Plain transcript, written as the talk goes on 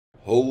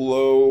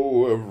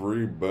Hello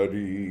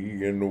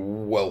everybody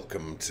and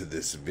welcome to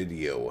this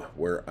video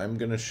where I'm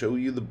going to show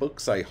you the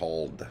books I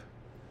hauled.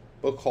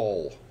 Book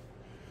haul.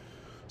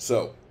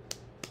 So,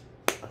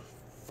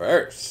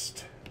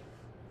 first,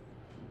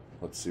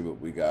 let's see what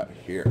we got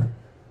here.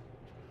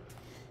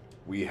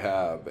 We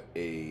have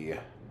a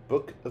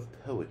book of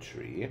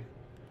poetry,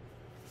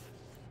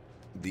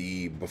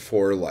 The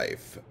Before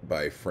Life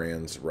by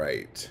Franz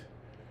Wright.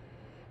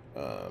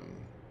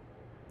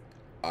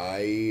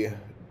 I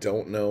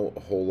don't know a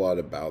whole lot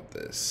about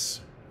this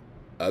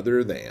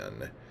other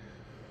than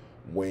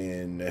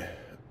when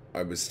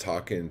I was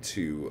talking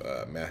to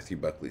Matthew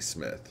Buckley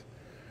Smith.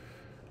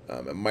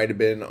 It might have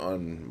been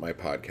on my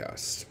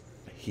podcast.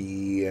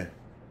 He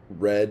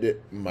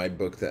read my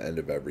book, The End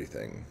of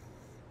Everything.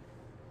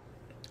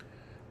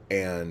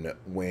 And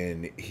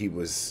when he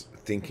was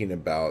thinking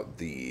about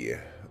the,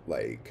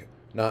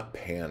 not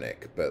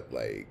panic, but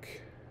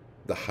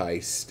the high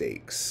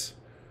stakes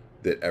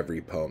that every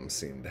poem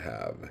seemed to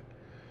have,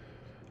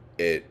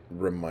 it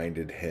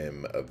reminded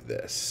him of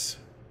this.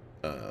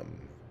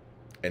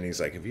 And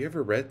he's like, have you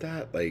ever read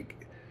that?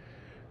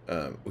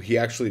 He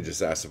actually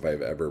just asked if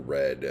I've ever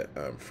read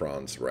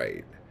Franz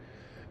Wright.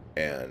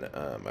 And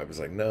I was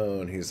like,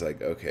 no. And he's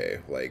like, okay,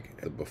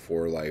 The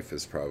Before Life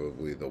is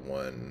probably the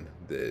one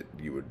that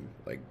you would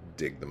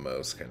dig the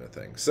most, kind of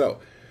thing. So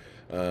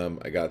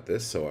I got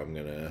this, so I'm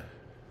going to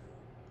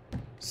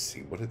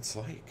see what it's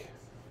like.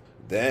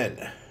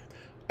 Then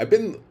I've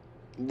been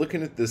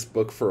looking at this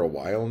book for a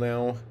while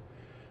now,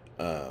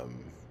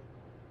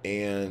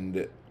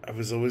 and I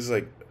was always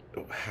like,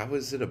 how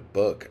is it a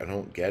book? I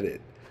don't get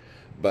it.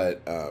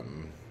 But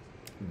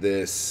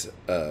this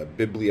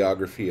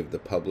bibliography of the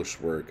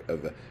published work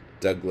of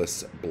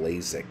Douglas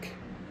Blazik,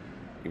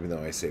 even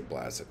though I say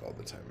Blazik all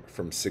the time,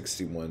 from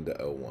 61 to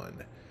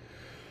 01.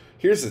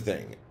 Here's the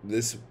thing.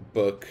 This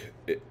book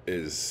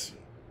is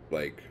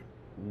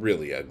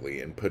really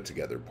ugly and put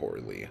together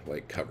poorly,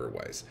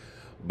 cover-wise.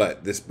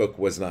 But this book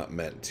was not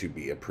meant to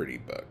be a pretty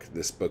book.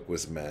 This book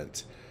was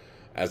meant,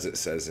 as it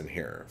says in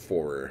here,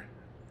 for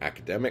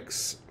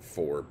academics,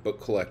 for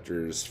book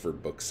collectors, for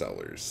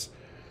booksellers.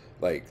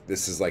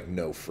 This is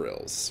no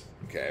frills,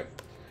 okay?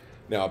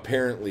 Now,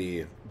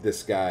 apparently,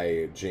 this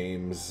guy,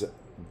 James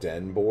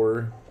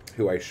Denbor,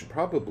 who I should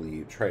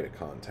probably try to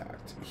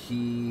contact,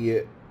 he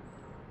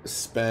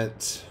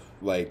spent,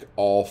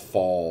 all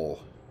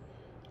fall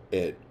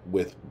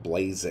with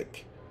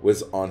Blazik,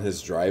 was on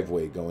his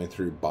driveway going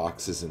through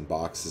boxes and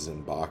boxes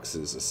and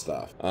boxes of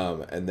stuff.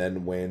 And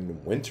then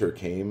when winter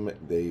came,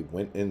 they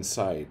went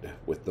inside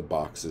with the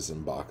boxes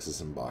and boxes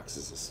and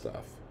boxes of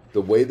stuff.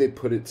 The way they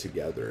put it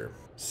together,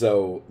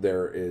 so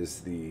there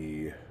is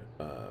the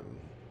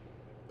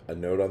a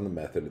note on the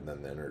method and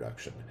then the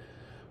introduction.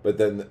 But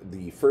then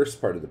the first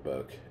part of the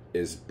book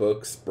is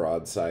books,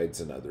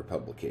 broadsides, and other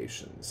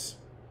publications.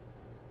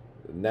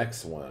 The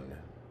next one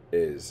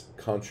is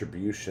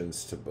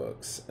contributions to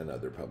books and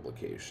other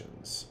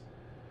publications.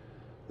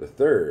 The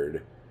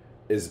third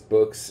is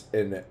books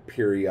and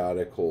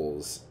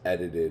periodicals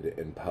edited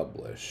and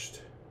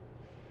published.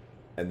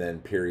 And then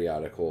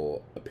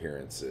periodical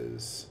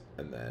appearances,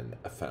 and then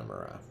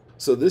ephemera.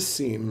 So this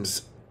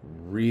seems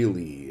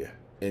really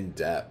in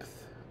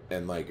depth.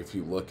 And if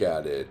you look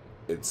at it,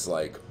 it's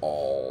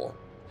all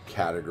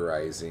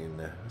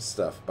categorizing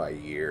stuff by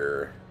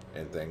year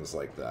and things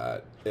like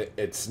that.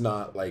 It's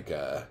not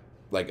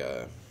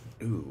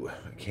ooh,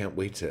 I can't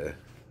wait to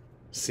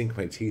sink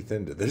my teeth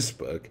into this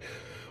book.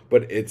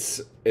 But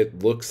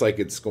it looks like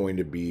it's going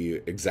to be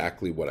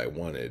exactly what I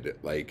wanted,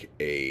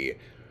 a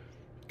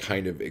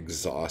kind of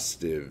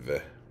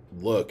exhaustive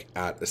look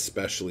at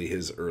especially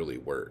his early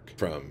work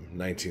from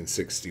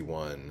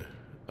 1961,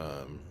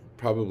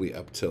 probably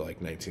up to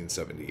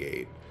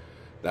 1978.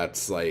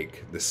 That's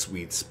the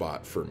sweet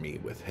spot for me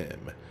with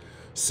him.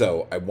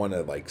 So I want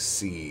to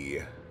see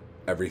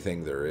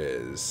everything there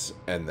is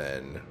and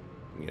then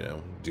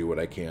do what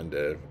I can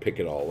to pick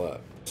it all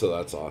up. So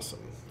that's awesome.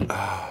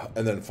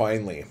 And then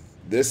finally,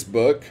 this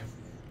book,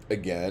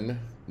 again,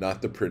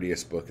 not the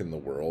prettiest book in the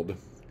world,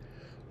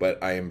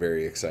 but I am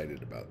very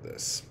excited about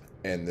this.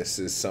 And this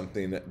is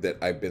something that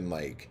I've been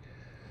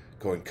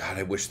going, God,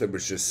 I wish there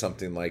was just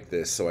something like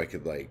this so I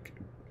could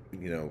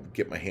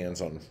get my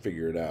hands on and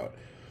figure it out.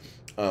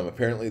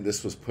 Apparently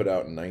this was put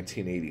out in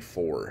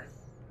 1984.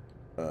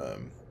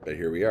 But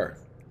here we are.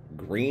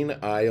 Green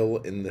Isle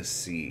in the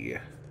Sea.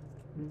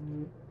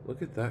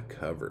 Look at that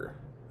cover.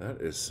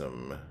 That is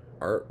some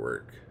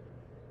artwork.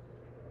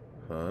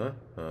 Huh?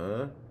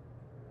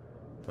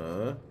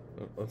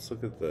 Let's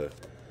look at the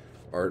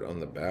art on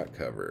the back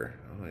cover.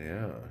 Oh,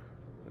 yeah.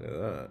 Look at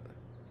that.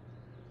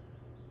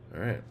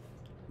 All right.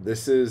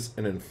 This is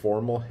an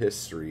informal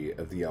history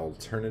of the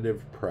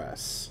alternative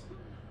press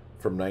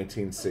from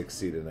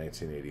 1960 to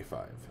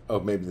 1985. Oh,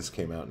 maybe this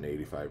came out in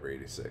 85 or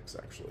 86,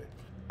 actually.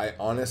 I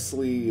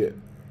honestly...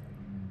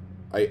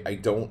 I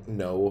don't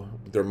know.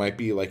 There might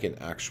be an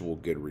actual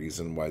good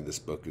reason why this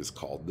book is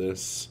called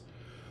this.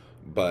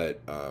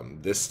 But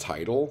this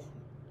title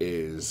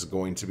is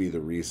going to be the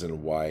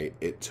reason why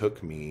it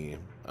took me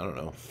I don't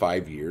know,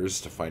 5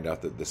 years to find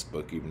out that this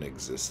book even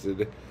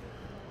existed.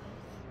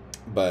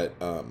 But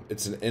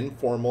it's an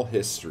informal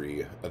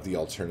history of the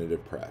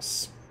alternative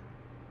press.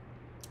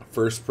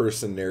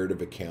 First-person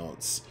narrative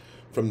accounts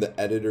from the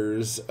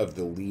editors of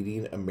the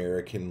leading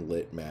American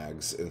lit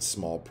mags and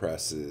small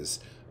presses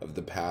of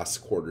the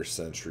past quarter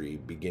century,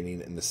 beginning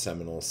in the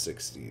seminal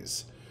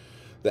 60s.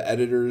 The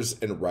editors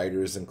and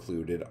writers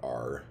included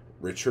are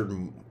Richard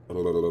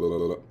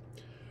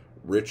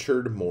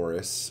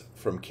Morris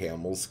from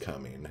Camel's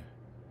Coming,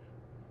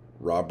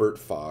 Robert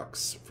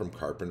Fox from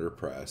Carpenter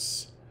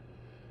Press,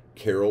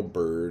 Carol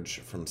Burge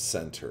from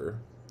Center,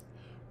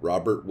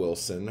 Robert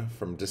Wilson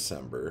from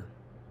December,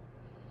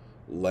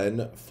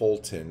 Len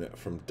Fulton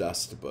from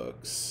Dust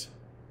Books,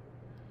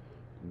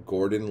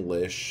 Gordon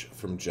Lish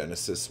from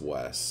Genesis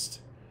West,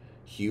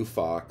 Hugh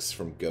Fox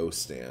from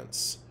Ghost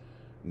Dance,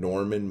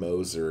 Norman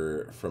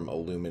Moser from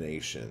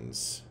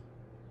Illuminations,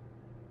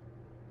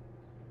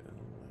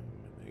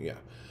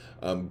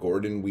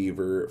 Gordon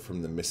Weaver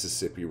from the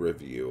Mississippi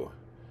Review,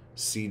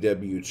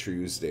 C.W.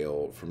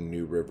 Truesdale from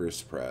New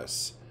Rivers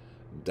Press,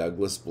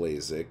 Douglas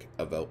Blazik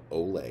of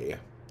Olay,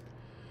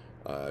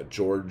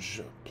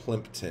 George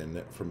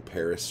Plimpton from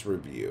Paris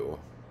Review,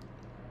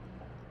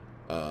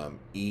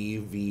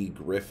 E.V.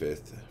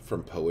 Griffith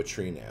from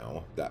Poetry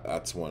Now.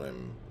 That's one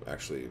I'm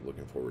actually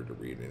looking forward to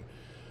reading.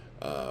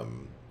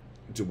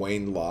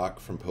 Dwayne Locke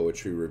from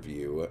Poetry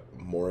Review,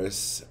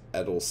 Morris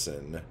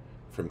Edelson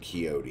from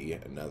Quixote,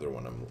 another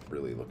one I'm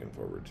really looking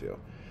forward to.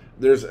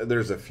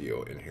 There's a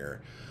few in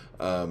here.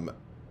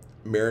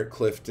 Merritt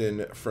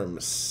Clifton from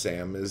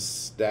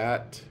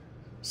Samizdat,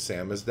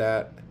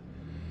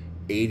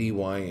 80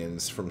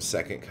 Wyans from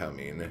Second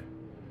Coming,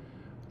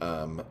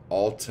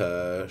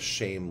 Alta from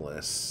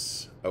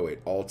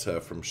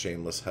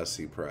Shameless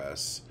Hussy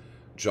Press,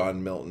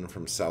 John Milton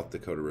from South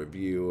Dakota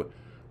Review,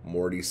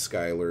 Morty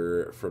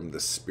Schuyler from The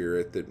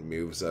Spirit That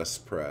Moves Us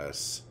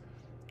Press,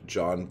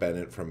 John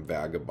Bennett from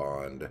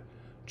Vagabond,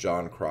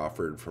 John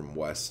Crawford from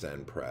West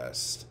End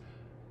Press,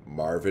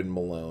 Marvin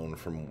Malone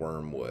from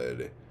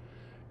Wormwood,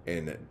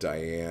 and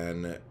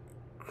Diane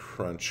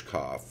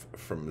Crunchkoff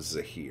from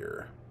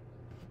Zahir.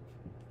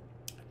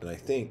 And I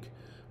think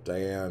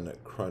Diane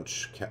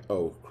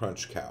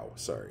Crunchcow,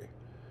 sorry.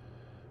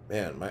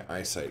 Man, my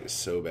eyesight is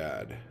so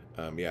bad.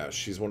 Yeah,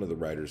 she's one of the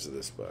writers of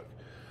this book.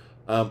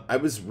 I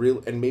was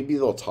real, and maybe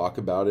they'll talk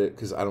about it,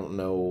 because I don't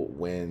know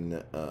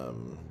when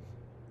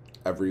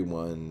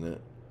everyone,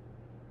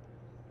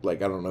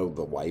 like, I don't know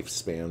the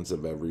lifespans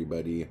of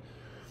everybody,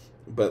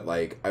 but,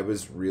 like, I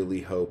was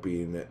really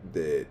hoping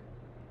that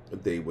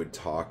they would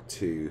talk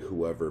to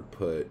whoever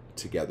put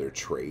together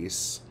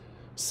Trace,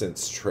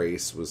 since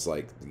Trace was,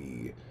 like,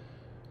 the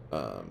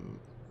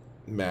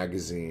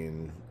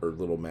magazine, or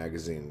little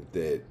magazine,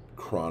 that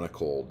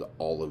chronicled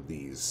all of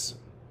these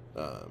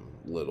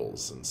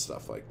littles and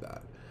stuff like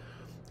that.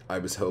 I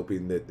was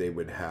hoping that they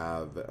would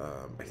have,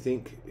 I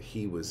think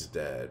he was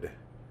dead,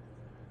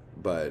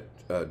 but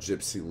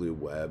Gypsy Lou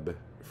Webb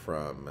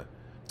from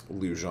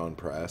Lujan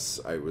Press,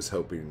 I was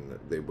hoping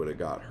they would have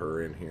got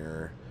her in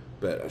here,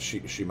 but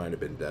she might have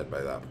been dead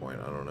by that point,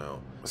 I don't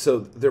know. So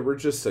there were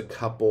just a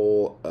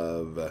couple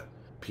of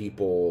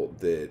people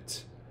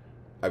that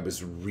I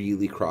was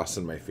really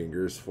crossing my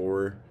fingers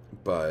for,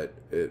 but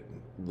it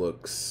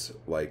looks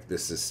like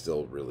this is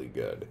still really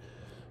good.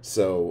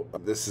 So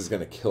this is going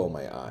to kill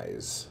my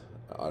eyes,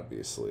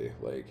 obviously.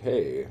 Like,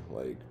 hey,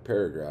 like,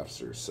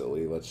 paragraphs are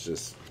silly. Let's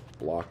just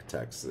block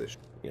text this,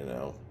 you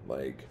know?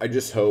 Like, I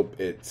just hope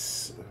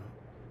it's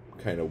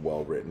kind of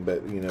well written.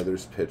 But, you know,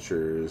 there's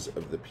pictures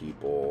of the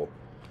people.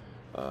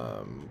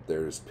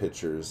 There's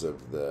pictures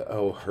of the,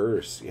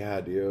 Hearst.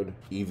 Yeah, dude.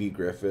 E.V.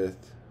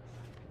 Griffith,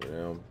 you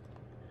know,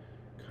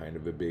 kind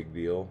of a big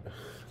deal.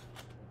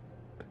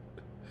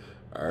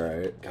 All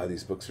right. God,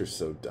 these books are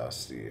so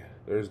dusty.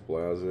 There's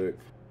Blazik.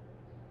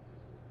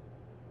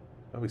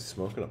 Oh, he's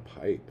smoking a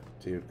pipe.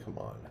 Dude, come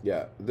on.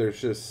 Yeah, there's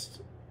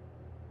just...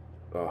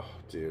 Oh,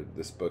 dude,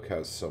 this book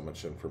has so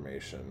much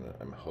information.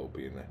 I'm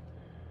hoping...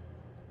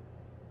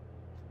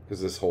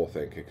 because this whole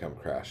thing could come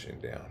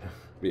crashing down.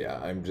 But yeah,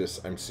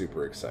 I'm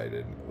super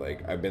excited.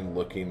 Like, I've been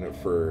looking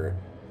for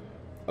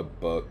a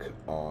book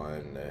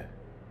on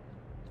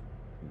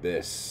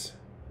this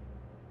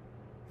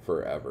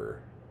forever.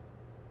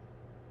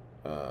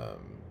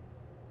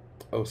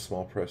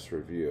 Small Press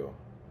Review.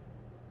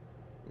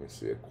 Let me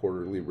see, a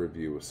quarterly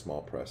review of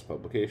small press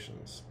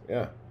publications.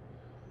 Yeah.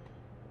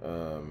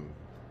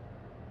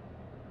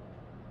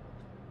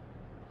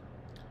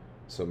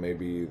 So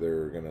maybe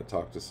they're going to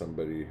talk to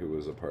somebody who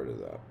was a part of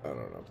that. I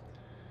don't know.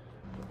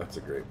 That's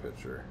a great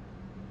picture.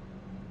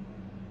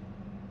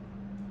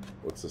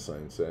 What's the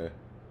sign say?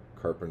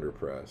 Carpenter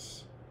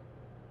Press.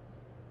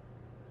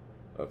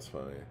 That's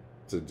funny.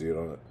 It's a dude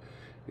on it.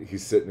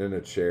 He's sitting in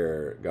a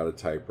chair, got a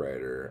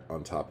typewriter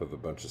on top of a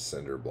bunch of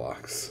cinder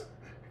blocks,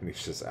 and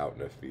he's just out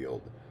in a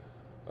field.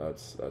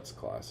 That's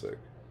classic.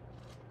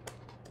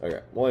 Okay,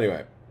 well,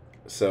 anyway,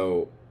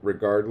 So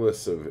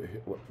regardless of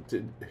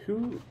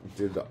who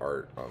did the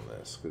art on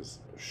this, because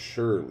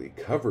surely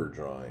cover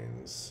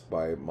drawings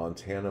by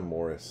Montana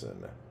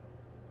Morrison.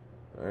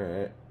 All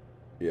right,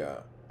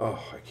 yeah.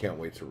 Oh, I can't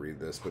wait to read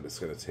this, but it's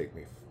gonna take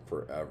me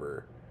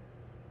forever.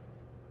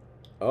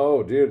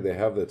 Oh, dude, they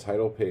have the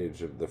title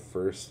page of the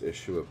first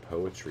issue of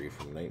Poetry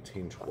from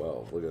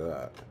 1912. Look at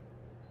that.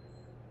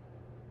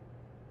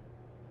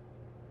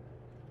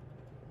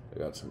 They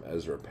got some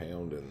Ezra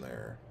Pound in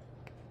there.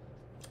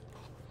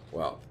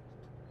 Wow.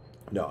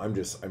 No,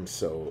 I'm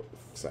so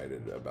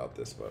excited about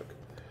this book.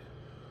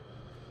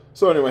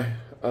 So anyway,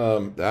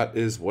 that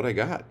is what I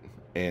got.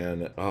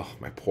 And oh,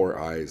 my poor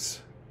eyes.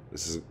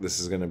 This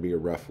is gonna be a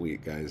rough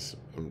week, guys.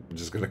 I'm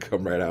just gonna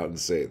come right out and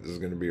say it. This is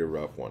gonna be a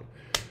rough one.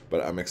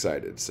 But I'm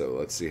excited, so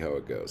let's see how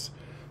it goes.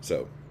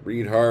 So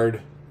read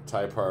hard,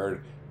 type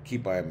hard,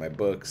 keep buying my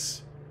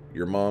books.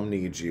 Your mom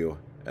needs you,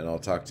 and I'll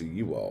talk to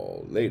you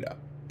all later.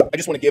 I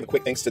just want to give a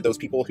quick thanks to those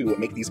people who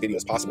make these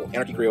videos possible.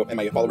 Anarchy Crew and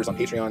my followers on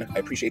Patreon. I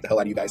appreciate the hell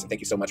out of you guys, and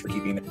thank you so much for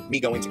keeping me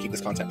going to keep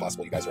this content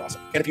possible. You guys are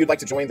awesome. And if you'd like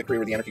to join the crew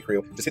or the Anarchy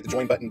Crew, just hit the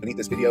join button beneath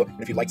this video.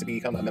 And if you'd like to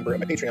become a member of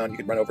my Patreon, you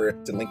can run over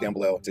to the link down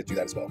below to do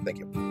that as well. Thank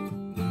you.